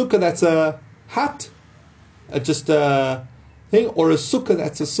discuss a sukkah that's a hut, just a thing, or a sukkah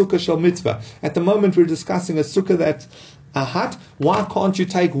that's a sukkah shel mitzvah. At the moment we're discussing a sukkah that's a hut. Why can't you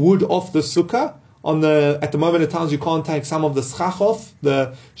take wood off the sukkah at the moment at times you can't take some of the schach off,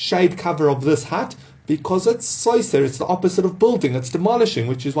 the shade cover of this hut, because it's soiser, it's the opposite of building, it's demolishing,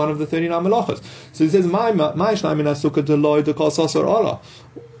 which is one of the 39 malachas. So he says, Ela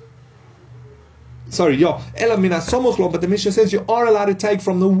mina somuchlo, but the Mishnah says you are allowed to take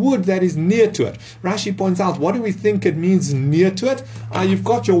from the wood that is near to it. Rashi points out, what do we think it means near to it? You've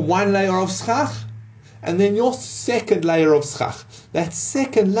got your one layer of schach, and then your second layer of schach. That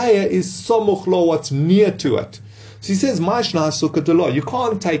second layer is somuchlo, what's near to it. So he says, you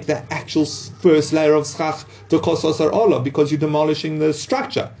can't take the actual first layer of schach to kososar ola because you're demolishing the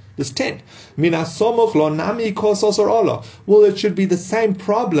structure, this tent. Mina somuchlo nami kososar ola. Well, it should be the same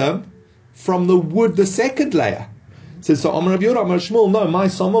problem from the wood, the second layer. It says, so Amar Rabbi Yehuda, Amar Shmuel, no, my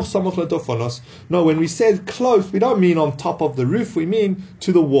somuch letofonos. No, when we said close, we don't mean on top of the roof, we mean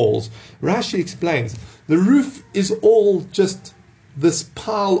to the walls. Rashi explains, the roof is all just this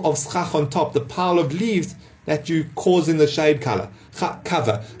pile of schach on top, the pile of leaves that you cause in the shade cover.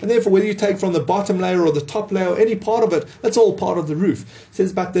 And therefore, whether you take from the bottom layer or the top layer, or any part of it, that's all part of the roof. It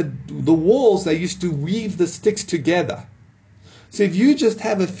says, but the walls, they used to weave the sticks together. So if you just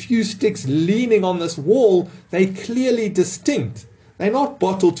have a few sticks leaning on this wall, they're clearly distinct. They're not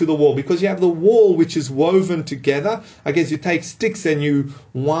bottled to the wall because you have the wall which is woven together. I guess you take sticks and you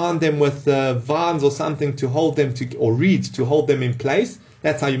wind them with vines or something to hold them or reeds to hold them in place.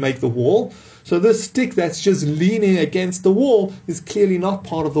 That's how you make the wall. So this stick that's just leaning against the wall is clearly not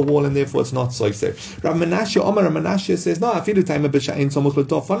part of the wall, and therefore it's not soiser. Rav Menashe says, no,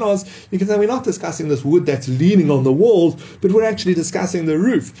 you can say we're not discussing this wood that's leaning on the walls, but we're actually discussing the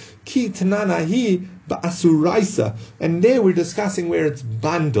roof. Ki tananahi ba'asuraisa, and there we're discussing where it's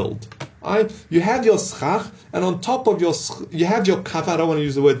bundled. You have your schach, and on top of you have your cover. I don't want to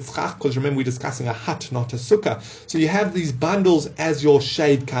use the word schach because remember we're discussing a hut, not a sukkah. So you have these bundles as your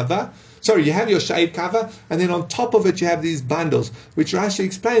shade cover. Sorry, you have your shade cover, and then on top of it you have these bundles, which Rashi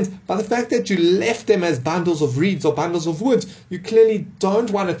explains, by the fact that you left them as bundles of reeds or bundles of wood, you clearly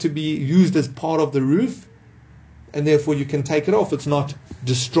don't want it to be used as part of the roof, and therefore you can take it off. It's not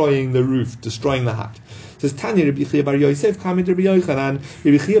destroying the roof, destroying the hut. It says, Tanya, Rabbi Chia bar Yosef, coming to Rabbi Yochanan.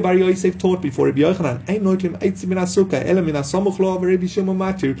 Rabbi Chia bar Yosef taught before Rabbi Yochanan, Ein noitlim eitzim min hasukkah, ela min hasamuch lo v'Rabbi Shimon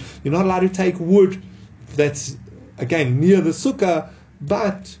matir. You're not allowed to take wood that's, again, near the sukkah,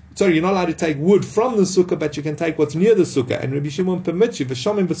 you're not allowed to take wood from the sukkah, but you can take what's near the sukkah. And Rabbi Shimon permits you.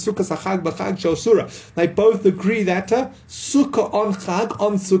 V'shomim b'sukkah sachag b'chag shosura. They both agree that sukkah on chag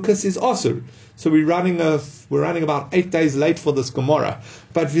on sukkah is osur. So we're running about 8 days late for this Gemara.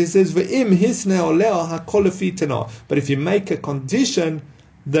 But it says v'im hisne oleo hakol lefiteno. But if you make a condition,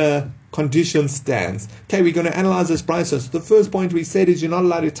 the condition stands. Okay, we're going to analyze this process. The first point we said is you're not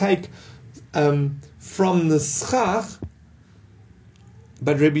allowed to take from the schach,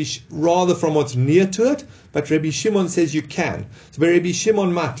 but rather from what's near to it. But Rabbi Shimon says you can. So Rabbi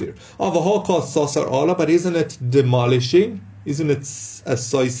Shimon matir. But isn't it demolishing? Isn't it a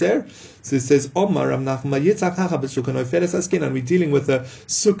soiser? So it says, and we're dealing with a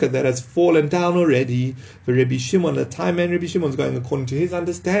sukkah that has fallen down already. For Rabbi Shimon, the time man Rabbi Shimon is going according to his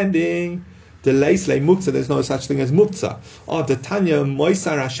understanding. The leisle muktzah, there's no such thing as muktzah. The Tanya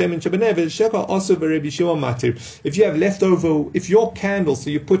moisar Hashem in Shebenev sheka also Rabbi Shimon matir. If you have leftover, if your candle,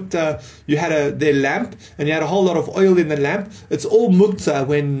 so you put you had their lamp and you had a whole lot of oil in the lamp, it's all muktzah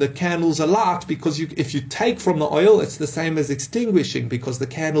when the candles are lit, because if you take from the oil, it's the same as extinguishing because the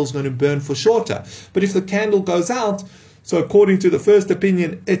candle's going to burn for shorter. But if the candle goes out, so according to the first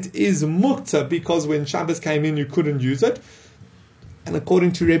opinion, it is muktzah because when Shabbos came in, you couldn't use it. And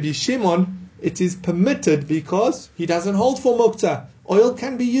according to Rabbi Shimon, it is permitted because he doesn't hold for muktzah. Oil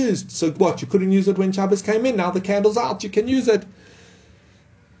can be used. So what? You couldn't use it when Shabbos came in. Now the candle's out. You can use it.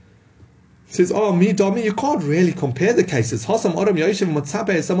 He says, you can't really compare the cases.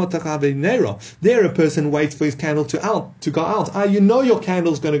 There a person waits for his candle to go out. You know your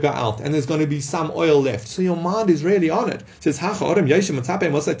candle's going to go out and there's going to be some oil left. So your mind is really on it. It says,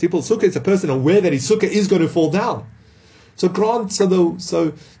 it's a person aware that his sukkah is going to fall down. So the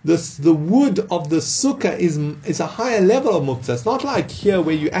wood of the sukkah is a higher level of muktzah. It's not like here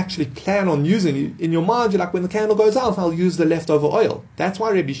where you actually plan on using it. In your mind, you're like, when the candle goes out, I'll use the leftover oil. That's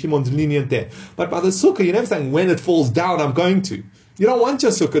why Rabbi Shimon's lenient there. But by the sukkah, you're never saying when it falls down, I'm going to. You don't want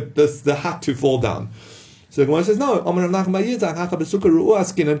your sukkah, the hut, to fall down. So the Gemara says, no,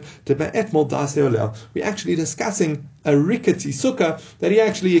 we're actually discussing a rickety sukkah that he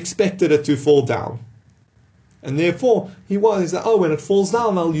actually expected it to fall down. And therefore, he's like, when it falls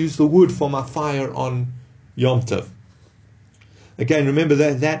down, I'll use the wood for my fire on Yom Tov. Again, remember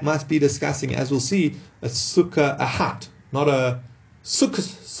that must be discussing, as we'll see, a sukkah, a hut. Not a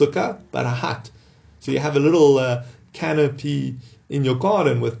sukkah, but a hut. So you have a little canopy in your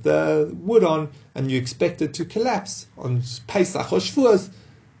garden with the wood on, and you expect it to collapse on Pesach or Shavuos,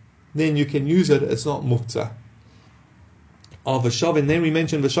 then you can use it. It's not muktzah. And then we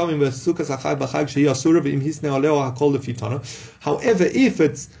mentioned Vashavim v'sukas achag b'chag shehi asura v'im hisne aleo hakol lefitano. However, if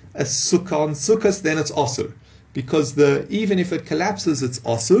it's a sukkah on sukkahs, then it's asur, because even if it collapses, it's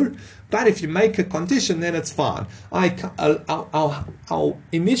asur. But if you make a condition, then it's fine. Our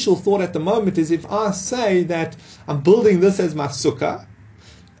initial thought at the moment is, if I say that I'm building this as my sukkah,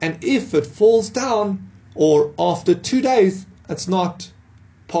 and if it falls down, or after 2 days, it's not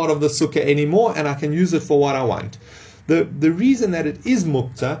part of the sukkah anymore, and I can use it for what I want. The reason that it is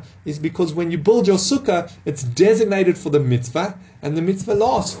muktzah is because when you build your sukkah, it's designated for the mitzvah, and the mitzvah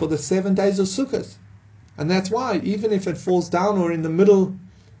lasts for the 7 days of sukkahs. And that's why, even if it falls down or in the middle,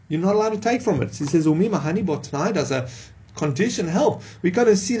 you're not allowed to take from it. He says, Umi mahani botnai, does a condition help? We're going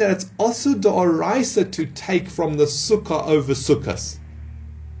to see that it's also d'oraisa to take from the sukkah over sukkahs.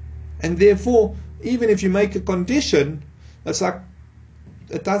 And therefore, even if you make a condition, it's like,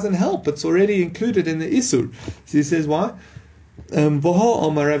 it doesn't help. It's already included in the Isur. So he says, why? Rav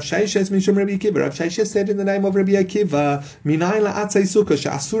Sheshes said in the name of Rabbi Akiva,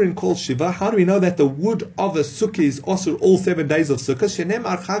 how do we know that the wood of a sukkah is asur all 7 days of sukkah?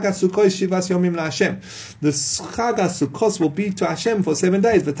 The Chag HaSukkos will be to Hashem for 7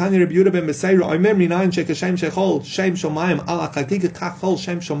 days.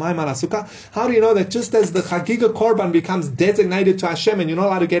 How do we know that just as the Chagiga Korban becomes designated to Hashem and you're not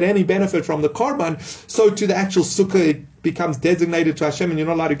allowed to get any benefit from the Korban, so to the actual sukkah it becomes designated to Hashem and you're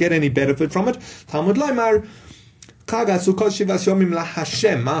not allowed to get any benefit from it? Talmud Laimar, Chag HaSukkot Shivas Yomim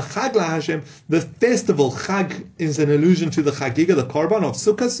LaHashem. Chag LaHashem. The festival Chag is an allusion to the Chagiga, the Korban of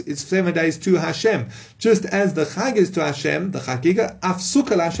Sukkot. It's 7 days to Hashem. Just as the Chag is to Hashem, the Chagiga, Af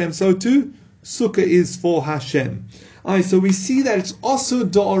Sukkah LaHashem, so too Sukkah is for Hashem. So we see that it's also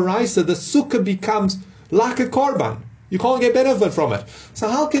D'oraisa. The Sukkah becomes like a Korban. You can't get benefit from it. So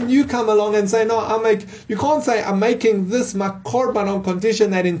how can you come along and say, no, you can't say, I'm making this my korban on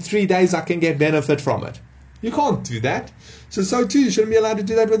condition that in 3 days I can get benefit from it. You can't do that. So too, you shouldn't be allowed to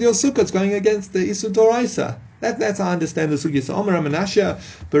do that with your sukkah. It's going against the Isur Doraisa. That's how I understand the sukkah. So Omer Ramanashia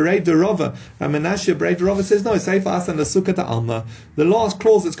Berei Derova. Ramanashia Berei Derova says, no, say for us and the sukkah to Alma. The last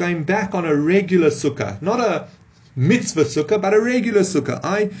clause is going back on a regular sukkah. Not a mitzvah sukkah, but a regular sukkah.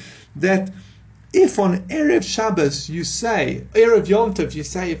 That if on Erev Shabbos you say, Erev Yom Tov you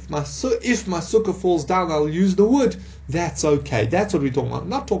say, if my sukkah falls down, I'll use the wood, that's okay. That's what we're talking about. I'm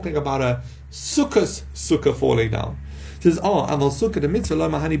not talking about a sukkah falling down. It says, aval sukkah the mitzvah lo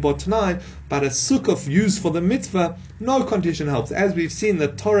mahani botnai, but a sukkah used for the mitzvah, no condition helps. As we've seen, the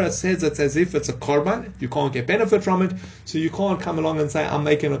Torah says it's as if it's a korban. You can't get benefit from it, so you can't come along and say, I'm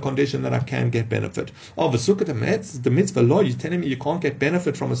making a condition that I can get benefit. The sukkah the mitzvah law, you're telling me you can't get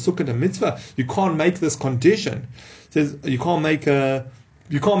benefit from a sukkah the mitzvah. You can't make this condition. It says you can't make a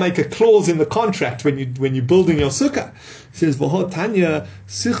clause in the contract when you're building your sukkah. It says,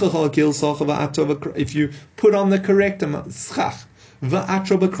 if you put on the correct schach, and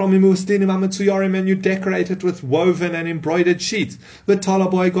you decorate it with woven and embroidered sheets, and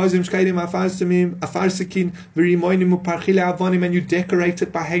you decorate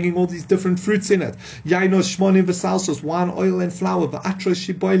it by hanging all these different fruits in it, wine, oil and flour,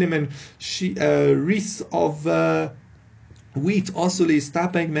 and wreaths of wheat, osuli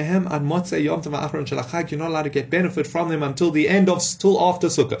stapeg mehem ad motzei yom tov ha'achron shel hachag. You're not allowed to get benefit from them till after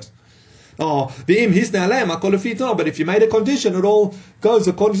Sukkot. But if you made a condition, it all goes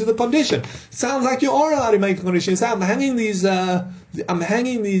according to the condition. Sounds like you are allowed to make a condition. Say, I'm hanging these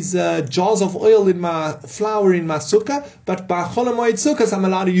jars of oil in my flour in my sukkah, but by Chol Hamoed Sukkos I'm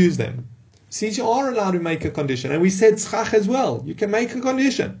allowed to use them. See, you are allowed to make a condition, and we said tzchach as well. You can make a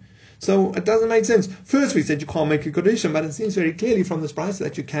condition. So it doesn't make sense. First we said you can't make a condition, but it seems very clearly from this price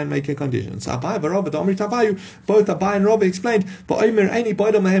that you can make a condition. So both Abai and Rabbi explained,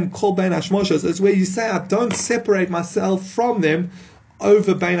 is where you say, I don't separate myself from them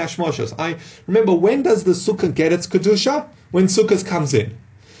over Bein Hashmoshos. I remember, when does the sukkah get its kedusha? When sukkah comes in.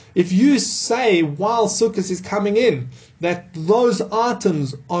 If you say while sukkah is coming in that those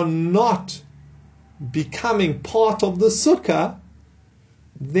items are not becoming part of the sukkah,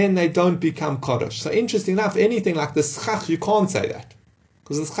 then they don't become Kodesh. So interesting enough, anything like the schach, you can't say that.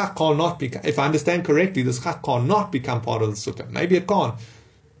 Because the schach cannot become, if I understand correctly, the schach cannot become part of the sukkah. Maybe it can.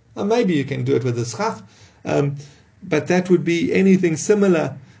 Or maybe you can do it with the schach. But that would be anything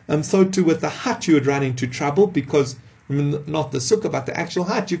similar. So too with the hut you would run into trouble, because not the sukkah, but the actual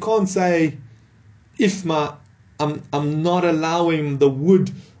hut. You can't say, if I'm not allowing the wood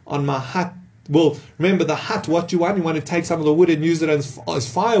on my hut Well, remember the hut, what you want to take some of the wood and use it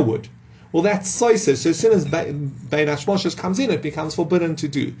as firewood. Well, that's soiser. So as soon as Bein Hashmoshes comes in, it becomes forbidden to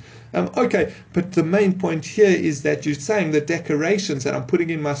do. Okay, but the main point here is that you're saying the decorations that I'm putting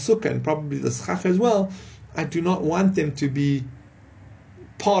in my sukkah, and probably the schach as well, I do not want them to be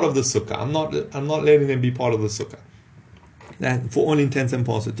part of the sukkah. I'm not letting them be part of the sukkah. And for all intents and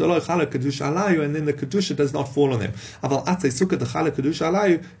purposes, and then the kedusha does not fall on them. But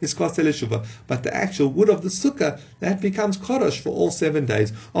the actual wood of the sukkah, that becomes kodesh for all 7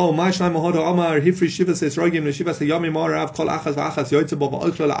 days. Oh, my Omar Hifri Shiva says Rogim Shiva say Yomim Arav Kol Achas V'Achas Yoytze Bo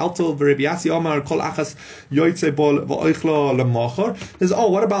V'Oichlo La'Altel V'Rebiasi Omar Kol Achas Yoytze Bo V'Oichlo L'Machor. There's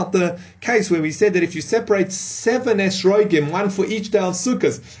what about the case where we said that if you separate 7 esrogim, one for each day of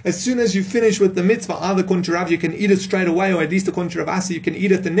sukkahs, as soon as you finish with the mitzvah, either according to Rav, you can eat it straight away, or at least according to Rav Asi, you can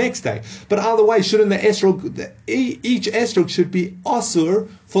eat it the next day. But either way, shouldn't the esrog, each esrog should be asur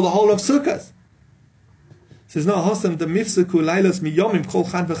for the whole of sukkahs? Says no, Hosam the mifsaku lailas miyomim kol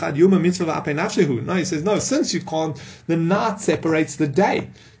chad v'chad yuma mitzvah v'apei nafshehu. No, he says no. Since you can't, the night separates the day.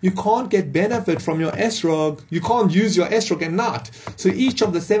 You can't get benefit from your esrog. You can't use your esrog at night. So each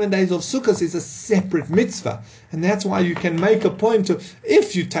of the 7 days of sukkahs is a separate mitzvah, and that's why you can make a point to,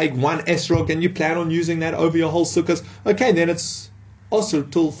 if you take one esrog and you plan on using that over your whole sukkahs, okay, then it's also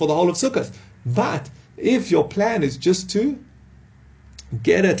for the whole of sukkahs. But if your plan is just to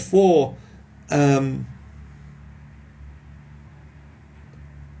get it for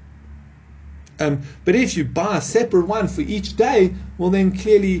but if you buy a separate one for each day, well then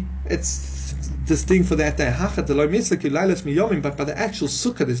clearly it's distinct for that day. But by the actual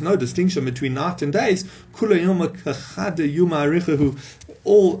sukkah, there's no distinction between night and days.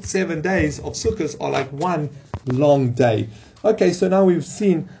 All 7 days of sukkahs are like one long day. Okay, so now we've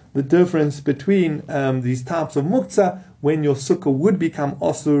seen the difference between these types of muktzah, when your sukkah would become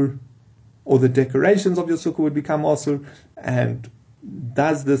asur, or the decorations of your sukkah would become asur, and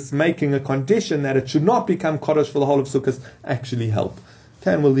does this making a condition that it should not become kodesh for the whole of sukkahs actually help?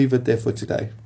 Okay, and we'll leave it there for today.